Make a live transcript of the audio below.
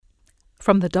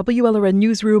From the WLRN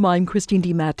Newsroom, I'm Christine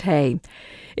DiMattei.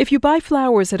 If you buy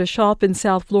flowers at a shop in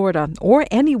South Florida or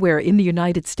anywhere in the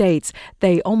United States,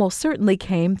 they almost certainly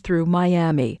came through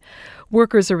Miami.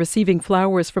 Workers are receiving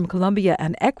flowers from Colombia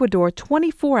and Ecuador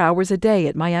 24 hours a day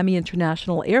at Miami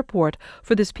International Airport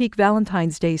for this peak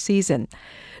Valentine's Day season.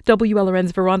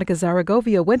 WLRN's Veronica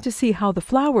Zaragovia went to see how the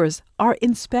flowers are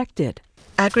inspected.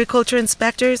 Agriculture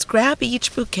inspectors grab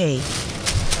each bouquet,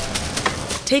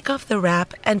 take off the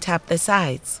wrap and tap the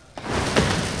sides.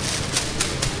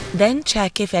 Then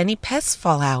check if any pests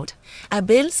fall out.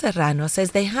 Abel Serrano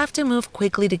says they have to move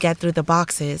quickly to get through the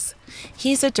boxes.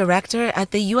 He's a director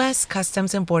at the U.S.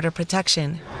 Customs and Border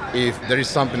Protection. If there is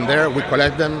something there, we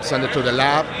collect them, send it to the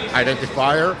lab,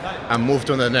 identifier, and move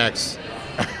to the next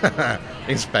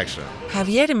inspection.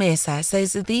 Javier Mesa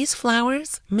says these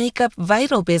flowers make up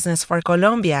vital business for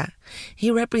Colombia. He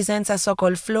represents a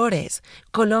Socolflores,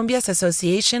 Colombia's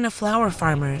Association of Flower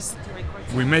Farmers.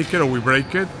 We make it or we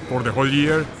break it for the whole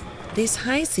year. This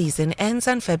high season ends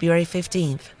on February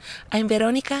 15th. I'm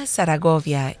Veronica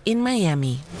Zaragovia in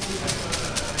Miami.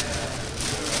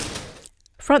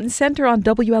 Front and center on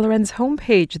WLRN's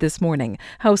homepage this morning,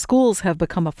 how schools have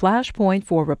become a flashpoint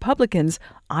for Republicans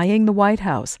eyeing the White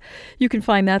House. You can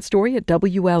find that story at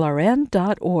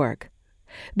WLRN.org.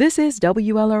 This is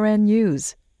WLRN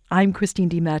News. I'm Christine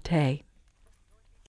DiMattei.